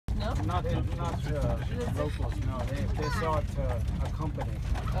not locals. No, they sell it to a company.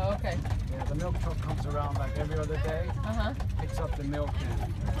 Oh, okay. Yeah, the milk truck comes around like every other day. Picks up the milk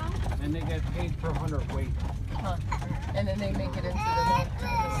and they get paid per hundredweight. And then they make it into the milk in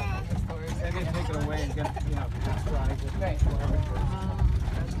the stores. And they take it away and get pasteurized. Right.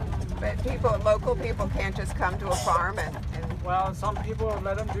 But local people can't just come to a farm and well, some people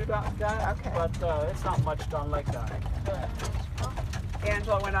let them do that, okay. But it's not much done like that.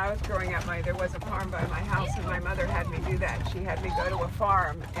 Angela, when I was growing up, there was a farm by my house, and my mother had me do that. She had me go to a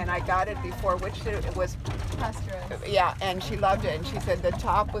farm, and I got it before, which it was pasteurized. Yeah, and she loved it, and she said the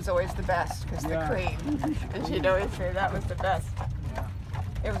top was always the best because the cream, and she'd always say that was the best.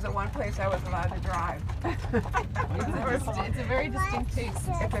 It was the one place I was allowed to drive. It's a very distinct taste.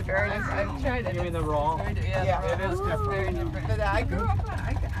 It's a very distinct. I've tried it. You mean the raw? Yeah, it is different. Very different. But I grew up.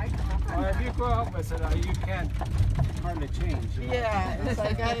 Well, if you grow up with it, you can't hardly change. Yeah, it's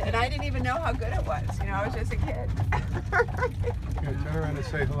like and I didn't even know how good it was. You know, I was just a kid. Turn around and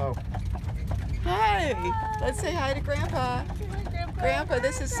say hello. Hi, let's say hi to Grandpa. Grandpa,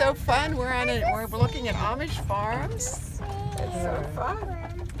 this is so fun. We're looking at Amish farms. It's so fun.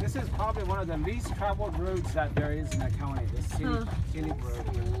 This is probably one of the least traveled roads that there is in the county. This scenic road.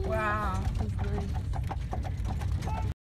 Wow.